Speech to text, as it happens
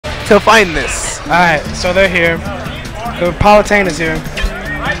to find this. Alright, so they're here. The Palutena is here.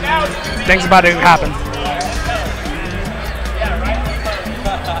 Things about to happen.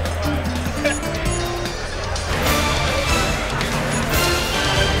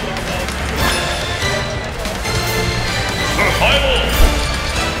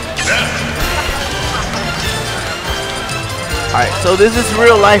 Alright, so this is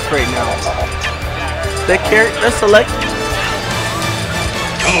real life right now. The character select.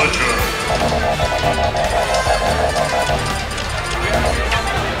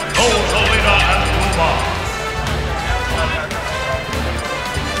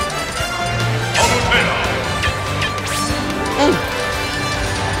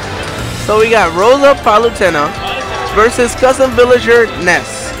 So we got Rosa Palutena versus Custom Villager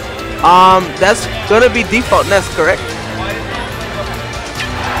Ness. That's gonna be default Ness, correct?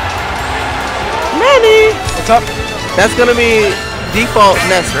 Manny! What's up? That's gonna be default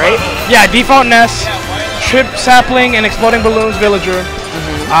Ness, right? Yeah, default Ness, Trip Sapling, and Exploding Balloons Villager.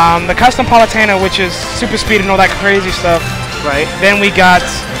 The Custom Palutena, which is super speed and all that crazy stuff. Right. Then we got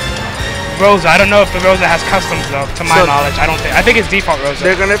Rosa. I don't know if the Rosa has customs though, to my knowledge. I think it's default Rosa.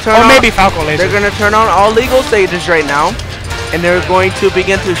 They're gonna turn or on, maybe Falco Laser. They're gonna turn on all legal stages right now, and they're going to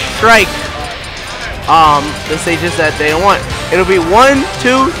begin to strike the stages that they want. It'll be 1,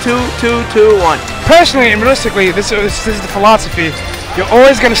 2, 2, 2, 2, 1. Personally and realistically, this is the philosophy. You're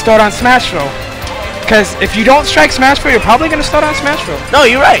always gonna start on Smashville, because if you don't strike Smashville, you're probably gonna start on Smashville. No,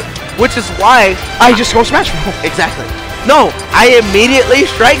 you're right. Which is why I just go Smashville. Exactly. No, I immediately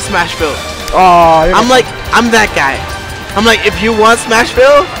strike Smashville. Oh, I'm that guy. I'm like, if you want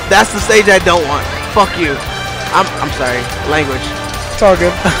Smashville, that's the stage I don't want. Fuck you. I'm sorry. Language. It's all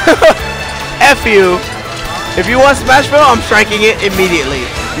good. F you. If you want Smashville, I'm striking it immediately.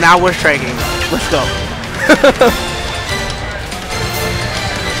 Now we're striking. Let's go.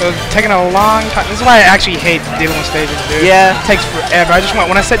 So it's taking a long time. This is why I actually hate dealing with stages, dude. Yeah. It takes forever.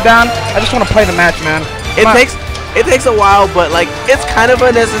 When I sit down, I just want to play the match, man. It takes a while, but like it's kind of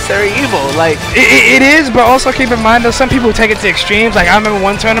a necessary evil. Like it is, but also keep in mind there's some people who take it to extremes. Like I remember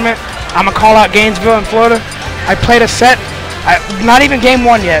one tournament, I'm gonna call out Gainesville in Florida. I played a set, not even game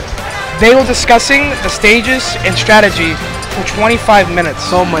 1 yet. They were discussing the stages and strategy for 25 minutes.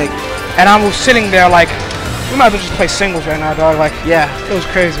 Oh my! And I was sitting there like, we might as well just play singles right now, dog. Like, yeah, it was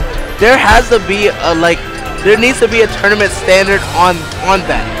crazy. There has to be a there needs to be a tournament standard on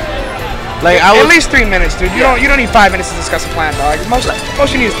that. Like at least 3 minutes, dude. You don't need 5 minutes to discuss a plan, dog. Most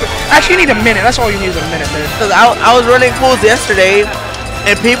you need is actually you need a minute. That's all you need is a minute, dude. Cause I was running pools yesterday,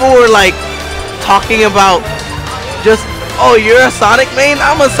 and people were like talking about just, oh, you're a Sonic main,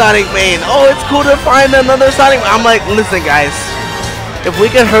 I'm a Sonic main. Oh, it's cool to find another Sonic. I'm like, listen, guys, if we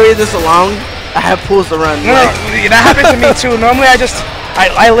can hurry this along, I have pools to run. No, that happens to me too. Normally,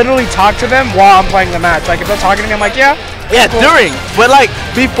 I literally talk to them while I'm playing the match. Like if they're talking to me, I'm like, yeah. Yeah, cool. During. But like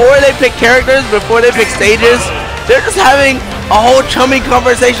before they pick characters, before they pick stages, they're just having a whole chummy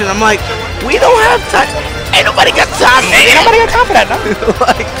conversation. I'm like, we don't have time. Ain't nobody got time. Ain't nobody got time for that, no.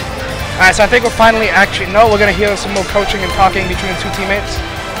 Like, alright, so I think we're finally we're gonna hear some more coaching and talking between the two teammates.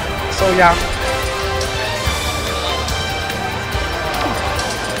 So yeah.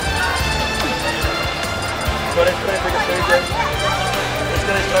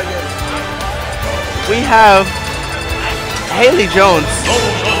 We have Haley Jones.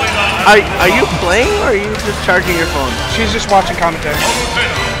 Are you playing or are you just charging your phone? She's just watching commentary.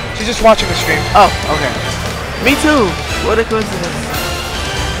 She's just watching the stream. Oh, okay. Me too. What a coincidence.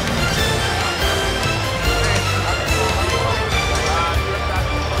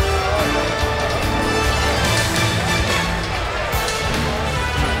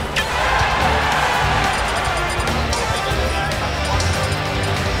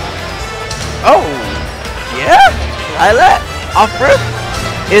 Oh, yeah, Lila off rip.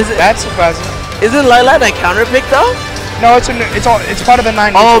 Is it? That's surprising. Isn't Lila that counter pick though? No, it's part of the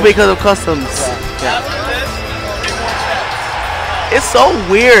 9. Oh, because of customs. Yeah. It's so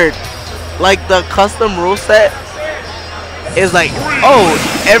weird. Like the custom rule set is like, oh,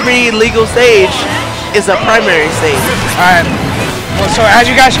 every legal stage is a primary stage. All right. Well, so as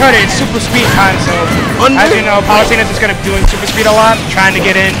you guys heard it, it's super speed time. So as you know, Palutena's just gonna be doing super speed a lot, trying to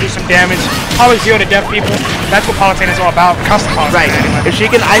get in, do some damage, probably 0 to death people. That's what Palutena's all about. Custom Palutena. Right. Anyway. If she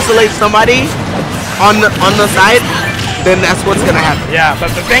can isolate somebody on the side, then that's what's gonna happen. Yeah,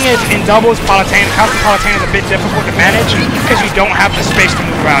 but the thing is, in doubles, custom Palutena is a bit difficult to manage because you don't have the space to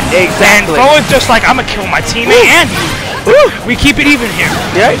move around. Exactly. And FOW is just like, I'm gonna kill my teammate and you. Woo. We keep it even here.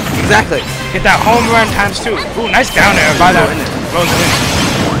 Yeah, exactly. Get that home run ×2. Ooh, nice down there by that Rosalind.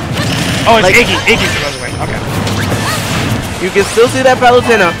 Oh, it's like, Iiggy. Iiggy's the Rosalind. Okay. You can still see that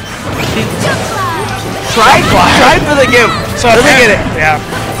Palutena Try for the gimp. So doesn't get it. Yeah.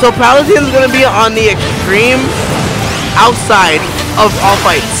 So Palutine's gonna be on the extreme outside of all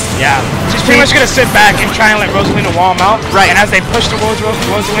fights. Yeah. She's pretty much gonna sit back and try and let Rosalina wall him out. Right. And as they push towards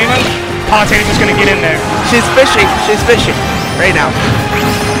Rosalina, Palutine's just gonna get in there. She's fishing. She's fishing right now.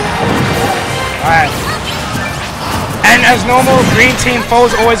 All right. And as normal, green team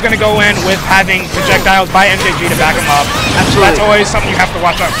FOW's always going to go in with having projectiles by MJG to back them up. Absolutely. So that's always something you have to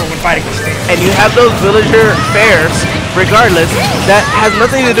watch out for when fighting this team. And you have those villager fairs, regardless, that has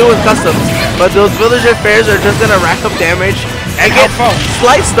nothing to do with customs. But those villager fairs are just going to rack up damage and get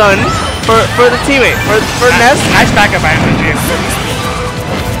slight stun for the teammate, for Ness. Nice backup by MJG.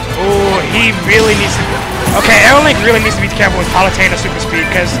 Oh, he really needs to... Okay, Aerolink really needs to be careful with Palutena super speed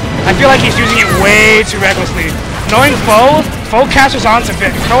because I feel like he's using it way too recklessly. Knowing FOW catches on to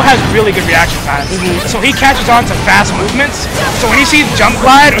FOW has really good reaction times. So he catches on to fast movements. So when he sees jump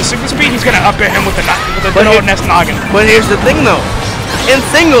glide or super speed, he's gonna up air him with the good old Nest noggin. But here's the thing though. In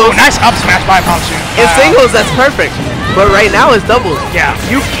singles, nice up smash by Palutena. In singles, that's perfect. But right now it's doubles. Yeah.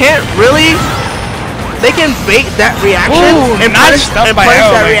 You can't really. They can bait that reaction and punish that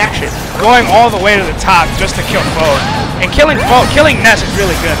reaction. Going all the way to the top just to kill FOW. And killing Ness is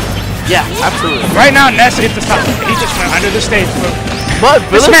really good. Yeah, absolutely. Right now, Ness hit the top. He just went under the stage. But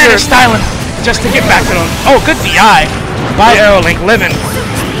this man is styling just to get back to them. Oh, good DI by Aerolink, living.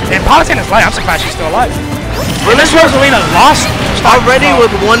 And Palutena's light. I'm surprised she's still alive. And this Rosalina lost already with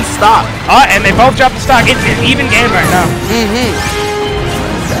one stock. And they both dropped the stock. It's an even game right now.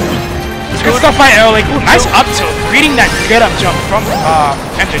 Good stuff by Aerolink. Ooh, nice up tilt. Reading that get up jump from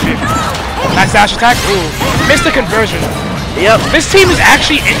MJG. Nice dash attack. Ooh, missed the conversion. Yep. This team is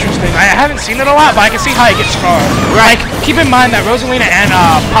actually interesting. I haven't seen it a lot, but I can see how it gets scarred. Right. Like, keep in mind that Rosalina and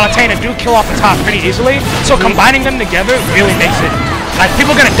Palutena do kill off the top pretty easily, so combining them together really makes it. Like,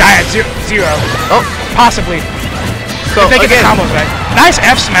 people are gonna die at zero. Oh, possibly. So if they get the combos right. Nice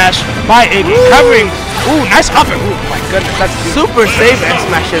F smash by Iiggy, covering. Ooh, nice up and ooh, my goodness, that's super safe F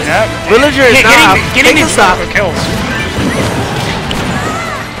smashes. Yep. Villager is getting these for kills.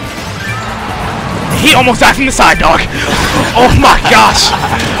 He almost died from the side dog. Oh my gosh.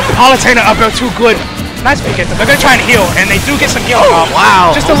 Palutena up there too good. Nice pick. They're gonna try and heal, and they do get some healing off.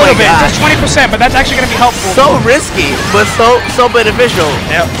 Wow. Just a little bit, just 20%, but that's actually gonna be helpful. So risky, but so beneficial.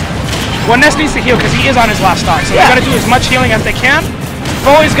 Yep. Well, Ness needs to heal because he is on his last stock, so they're gonna do as much healing as they can.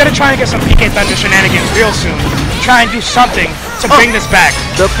 FOW is gonna try and get some PK Thunder shenanigans real soon. Try and do something to bring this back.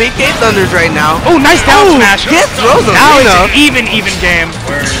 The PK Thunders right now. Oh, nice down smash. Now it's an even game.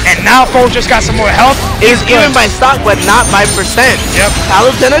 And now FOW just got some more health. It's even by stock, but not by percent. Yep.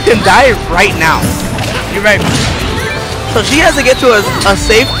 Palutena can die right now. You're right. So she has to get to a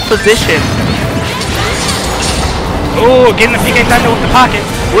safe position. Oh, getting the PK Thunder with the pocket.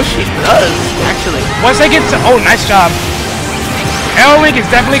 Which she does, actually. Once they get to... Oh, nice job. Aerolink is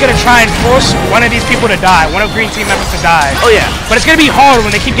definitely going to try and force one of these people to die, one of green team members to die. Oh yeah. But it's going to be hard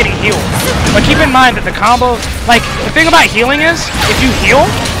when they keep getting healed. But keep in mind that the combo, like, the thing about healing is, if you heal,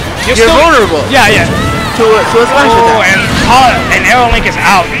 you're still vulnerable. Yeah. To a smash attack. And Aerolink is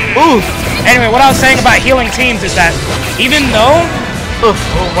out. Ooh. Anyway, what I was saying about healing teams is that even though...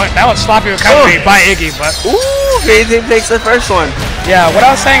 that was sloppy recovery by Iiggy, but... Ooh, green team takes the first one. Yeah, what I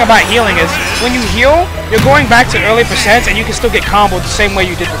was saying about healing is, when you heal, you're going back to early percents and you can still get comboed the same way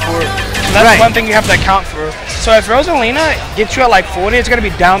you did before. So that's one thing you have to account for. So if Rosalina gets you at like 40, it's going to be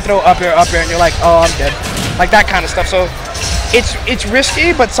down throw, up air, and you're like, oh, I'm dead. Like that kind of stuff. So it's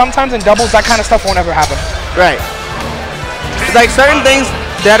risky, but sometimes in doubles, that kind of stuff won't ever happen. Right. It's like certain things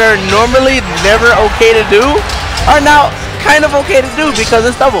that are normally never okay to do are now kind of okay to do because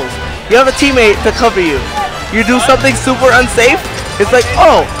it's doubles. You have a teammate to cover you. You do something super unsafe, it's like,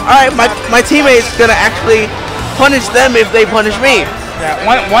 oh, alright, my teammate's gonna actually punish them if they punish me. Yeah,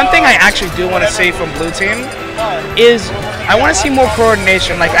 one thing I actually do want to say from Blue Team is I want to see more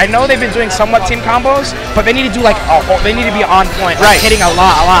coordination. Like, I know they've been doing somewhat team combos, but they need to do like, they need to be on point, like hitting a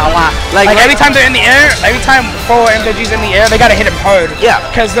lot. Like every time they're in the air, every time FOW or MJG's in the air, they gotta hit him hard. Yeah.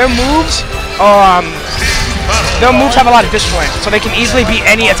 Because their moves have a lot of disjoint, so they can easily beat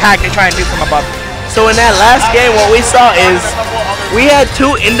any attack they try and do from above. So in that last game, what we saw is we had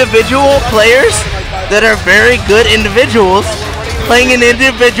two individual players that are very good individuals playing an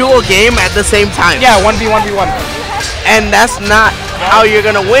individual game at the same time. Yeah, 1v1v1. And that's not how you're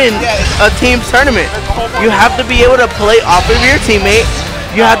gonna win a team tournament. You have to be able to play off of your teammate.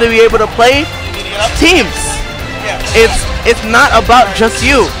 You have to be able to play teams. It's not about just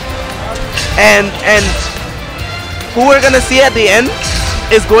you. And who we're gonna see at the end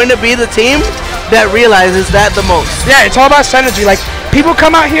is going to be the team that realizes that the most. Yeah, it's all about synergy. Like, People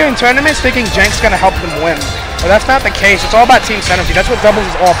come out here in tournaments thinking Jank's gonna help them win, but that's not the case. It's all about team synergy. That's what doubles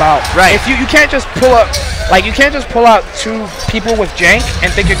is all about. Right. If you can't just pull up, like you can't just pull out 2 people with Jank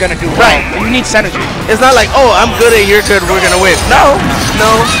and think you're gonna do well. Right. You need synergy. It's not like, oh, I'm good and you're good, we're gonna win. No,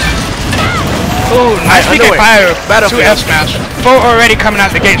 no. Ooh, nice PK fire. Battlefield. 2 F smash. FOW already coming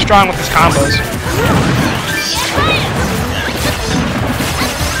out the gate strong with his combos.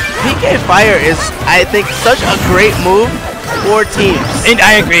 PK fire is, I think, such a great move for teams. And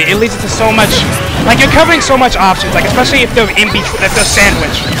I agree. It leads to so much, like you're covering so much options, like especially if they're in between, if they're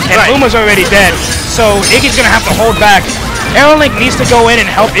sandwiched. And Right. Uma's already dead, so Iggy's gonna have to hold back. Aerolink needs to go in and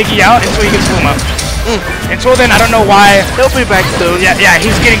help Iiggy out until he gets Uma. Until then, I don't know why. He'll be back soon. Yeah,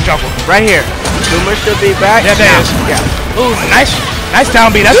 he's getting juggled. Right here. Zoomer should be back. Yeah, there now. is. Yeah. Ooh, nice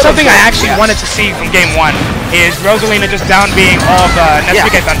down B. That's Good something I effect, actually yeah. wanted to see from game 1. Is Rosalina just down being all of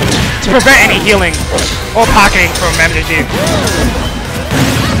Netsuke Thunder to prevent any healing or pocketing from MJG.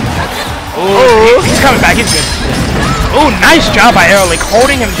 Ooh, he's coming back. He's good. Ooh, nice job by Aerolink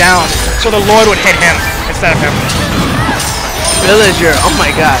holding him down so the Lord would hit him instead of him. Villager. Oh my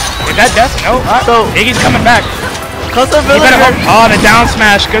god. Is that death? No. So Iggy's coming back. Custom You better Villager. hope. Oh, the down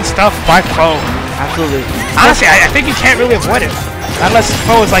smash. Good stuff by FOW. Absolutely. Honestly, I think you can't really avoid it. Unless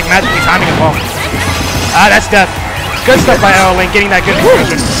FOW is like magically timing it well. That's death. Good stuff by Aerolink, getting that good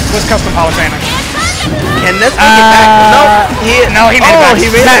conversion. Was custom Hall of Famer. Can this make it back? No, he made it back. He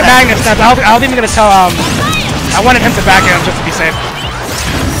made it back. Magnus, I was even going to tell, I wanted him to back him just to be safe.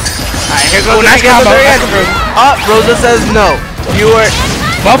 Alright, here goes the Nice combo. Nice again. conversion. Rosa says no. You are.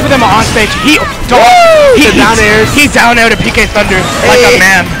 Both of them are on stage. He down airs. He down aired to PK Thunder like a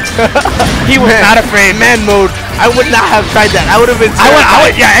man. He was not afraid. Man mode. I would not have tried that. I would have been.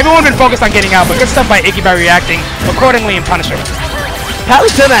 Yeah, everyone been focused on getting out, but good stuff by Iiggy by reacting accordingly and punishing.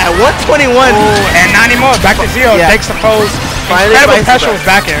 Palutena at 121. Ooh, and not anymore. Back to 0. Yeah. Takes the FOW's Finally incredible bites pressure the with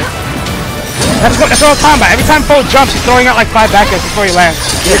back air. That's all the time. But every time FOW jumps, he's throwing out like 5 back airs before he lands.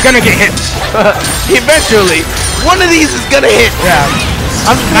 He's gonna get hit. Eventually, one of these is gonna hit. Yeah.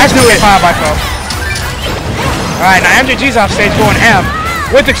 Nice move fire by FOW. Alright, now MJG's off stage going ham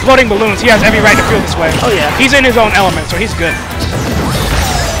with exploding balloons. He has every right to feel this way. Oh yeah. He's in his own element, so he's good.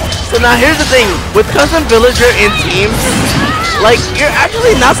 So now here's the thing with Custom Villager in teams, like you're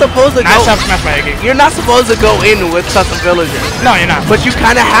actually not supposed to Nice go. up smash by Iiggy. You're not supposed to go in with Custom Villager, No, you're not. but you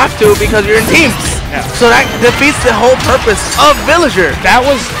kind of have to because you're in teams. Yeah. So that defeats the whole purpose of Villager. That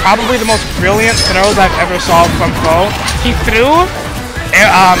was probably the most brilliant throws I've ever saw from FOW. He threw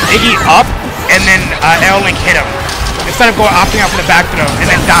Iiggy up, and then Aerolink hit him. Instead of opting out for the back throw and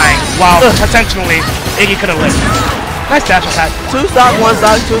then dying, while potentially Iiggy could have lived. Nice dash attack. 2 stock, 1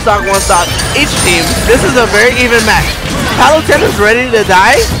 stock, 2 stock, 1 stock. Each team. This is a very even match. Palutena's ready to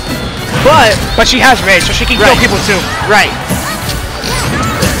die, but she has rage, so she can kill people too. Right.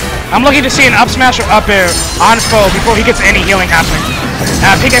 I'm looking to see an up smash or up air on FOW before he gets any healing happening.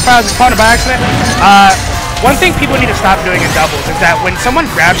 PK Fires is partner by accident. One thing people need to stop doing in doubles is that when someone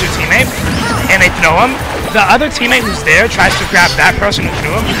grabs your teammate and they throw him, the other teammate who's there tries to grab that person who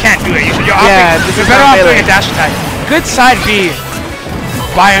threw him. You can't do it. You're better off doing a dash attack. Good side B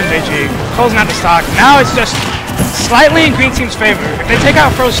by MJG. Closing out the stock. Now it's just slightly in green team's favor. If they take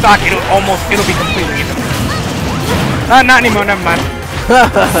out FOW's stock, it'll be completely even. Not anymore. Never mind.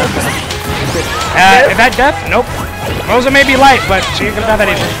 Is that death? Nope. Rosa may be light, but she ain't gonna have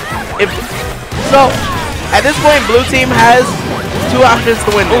that either. So, at this point, blue team has 2 options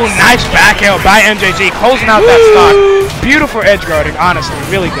to win this. Ooh, nice back air by MJG, closing out that stock. Beautiful edge guarding, honestly,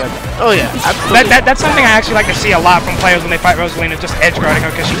 really good. Oh yeah, absolutely. That's something I actually like to see a lot from players when they fight Rosalina, just edge guarding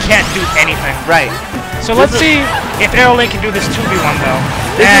her because she can't do anything. Right. So let's see if Aerolink can do this 2v1 though.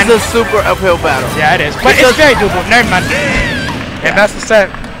 This is a super uphill battle. Yeah, it is. But it's very doable. Never mind. And that's the set.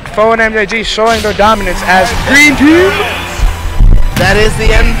 FOW and MJG showing their dominance as green team. That is the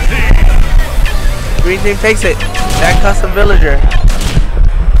end. Green team takes it. That Custom Villager.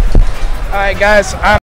 Alright guys,